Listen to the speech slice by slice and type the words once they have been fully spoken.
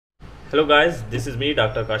Hello guys, this is me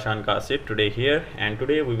Dr. Kashan Kasip today here, and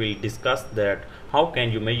today we will discuss that how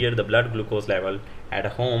can you measure the blood glucose level at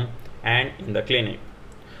home and in the clinic.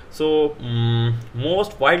 So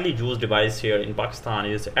most widely used device here in Pakistan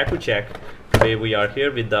is Accu Check. Today we are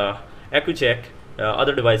here with the Accu Check.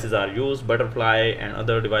 Other devices are used, Butterfly and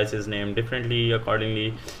other devices named differently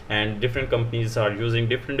accordingly, and different companies are using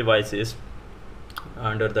different devices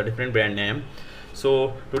under the different brand name.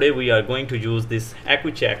 So today we are going to use this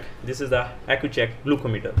Accu Check. This is the Accu Check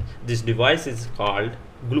glucometer. This device is called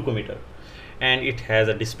glucometer, and it has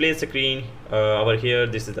a display screen over here.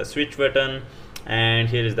 This is the switch button, and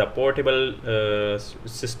here is the portable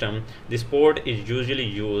system. This port is usually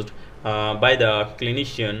used by the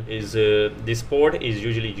clinician. This port is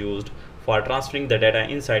usually used for transferring the data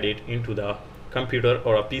inside it into the computer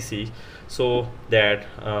or a PC, so that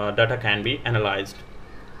data can be analyzed.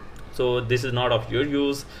 So this is not of your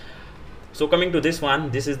use. So coming to this one,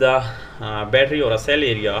 this is the battery or a cell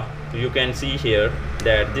area. You can see here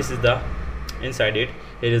that this is the inside it.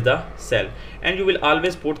 Here is the cell, and you will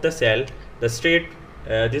always put the cell the straight.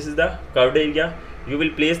 This is the curved area. You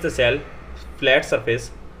will place the cell flat surface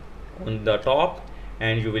on the top,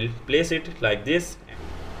 and you will place it like this,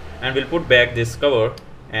 and will put back this cover,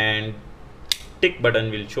 and tick button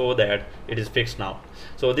will show that it is fixed now.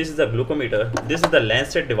 So this is the glucometer. This is the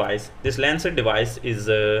lancet device. This lancet device is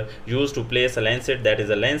used to place a lancet, that is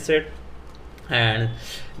a lancet, and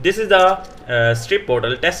this is the strip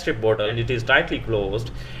bottle, test strip bottle, and it is tightly closed.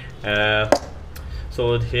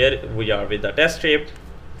 So here we are with the test strip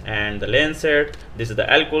and the lancet. This is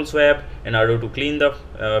the alcohol swab in order to clean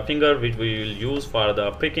the finger, which we will use for the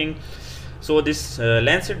pricking. So this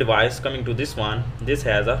lancet device, coming to this one, this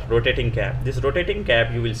has a rotating cap. This rotating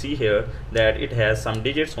cap, you will see here that it has some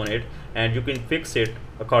digits on it, and you can fix it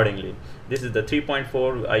accordingly. This is the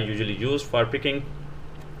 3.4 I usually use for picking.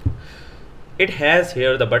 It has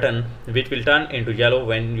here the button which will turn into yellow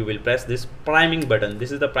when you will press this priming button.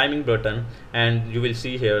 This is the priming button, and you will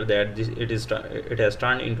see here that it has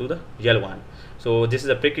turned into the yellow one. So this is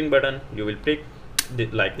a pricking button. You will prick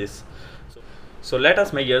like this. So let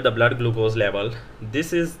us measure the blood glucose level.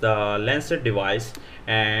 This is the lancet device,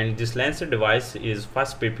 and this lancet device is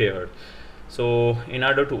first prepared. So in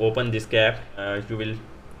order to open this cap, you will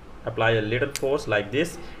apply a little force like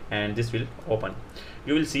this, and this will open.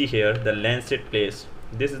 You will see here the lancet place.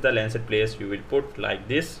 This is the lancet place. You will put like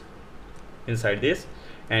this inside this,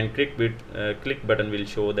 and click button will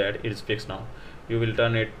show that it is fixed now. You will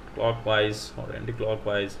turn it clockwise or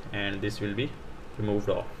anti-clockwise, and this will be removed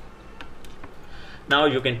off. Now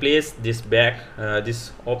you can place this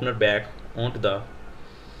this opener back onto the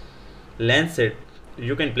lancet.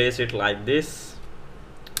 You can place it like this,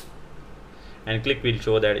 and click will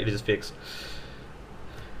show that it is fixed.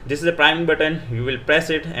 This is the priming button. You will press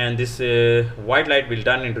it, and this white light will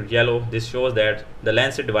turn into yellow. This shows that the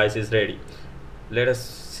lancet device is ready. Let us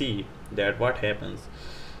see that what happens.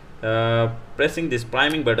 Pressing this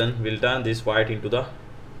priming button will turn this white into the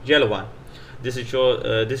yellow one. This is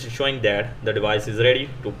showing that the device is ready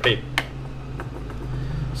to prick.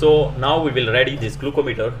 So now we will ready this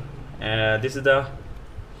glucometer. This is the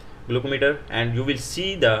glucometer, and you will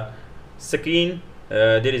see the screen.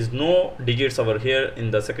 There is no digits over here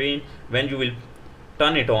in the screen. When you will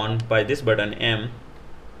turn it on by this button M,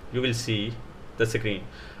 you will see the screen.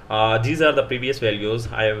 These are the previous values.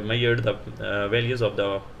 I have measured the values of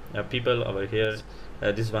the people over here.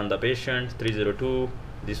 This one the patient 302.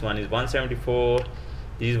 This one is 174.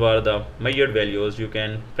 These were the measured values. You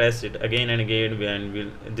can press it again and again,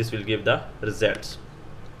 and this will give the results.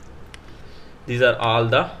 These are all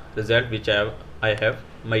the results which I have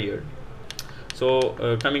measured.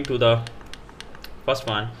 So coming to the first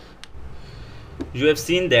one, you have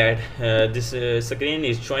seen that this screen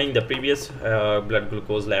is showing the previous blood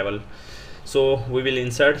glucose level. So we will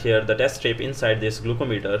insert here the test strip inside this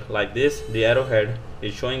glucometer like this. The arrowhead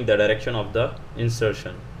is showing the direction of the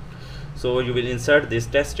insertion. So you will insert this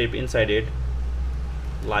test strip inside it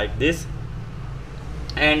like this,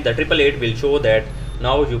 and the 888 will show that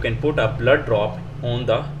now you can put a blood drop on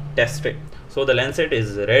the test strip. So the lancet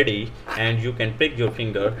is ready, and you can prick your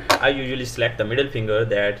finger. I usually select the middle finger,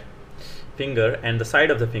 that finger, and the side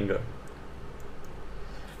of the finger.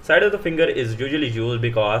 Side of the finger is usually used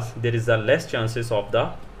because there is a less chances of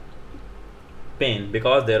the pain,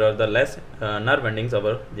 because there are the less nerve endings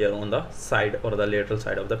over there on the side or the lateral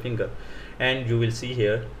side of the finger. And you will see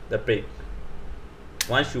here the prick.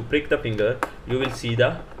 Once you prick the finger, you will see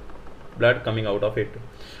the blood coming out of it.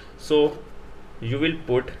 So you will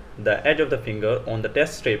put the edge of the finger on the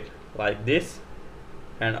test strip like this,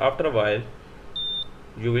 and after a while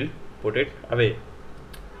you will put it away.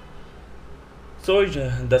 So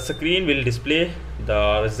the screen will display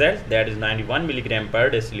the result, that is 91 milligram per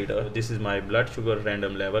deciliter. This is my blood sugar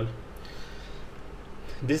random level.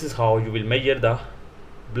 This is how you will measure the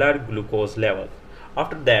blood glucose level.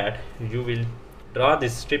 After that, you will draw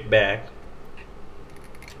this strip back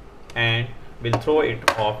and will throw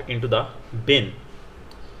it off into the bin.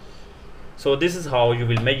 So this is how you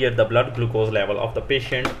will measure the blood glucose level of the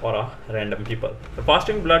patient or a random people. The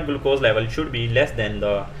fasting blood glucose level should be less than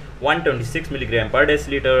the 126 milligram per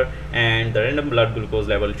deciliter, and the random blood glucose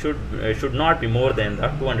level should not be more than the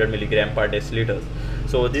 200 milligram per deciliter.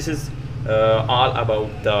 So this is all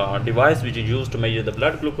about the device which is used to measure the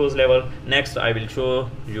blood glucose level. Next, I will show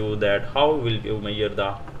you that how will you measure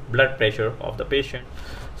the blood pressure of the patient.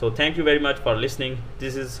 So thank you very much for listening.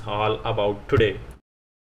 This is all about today.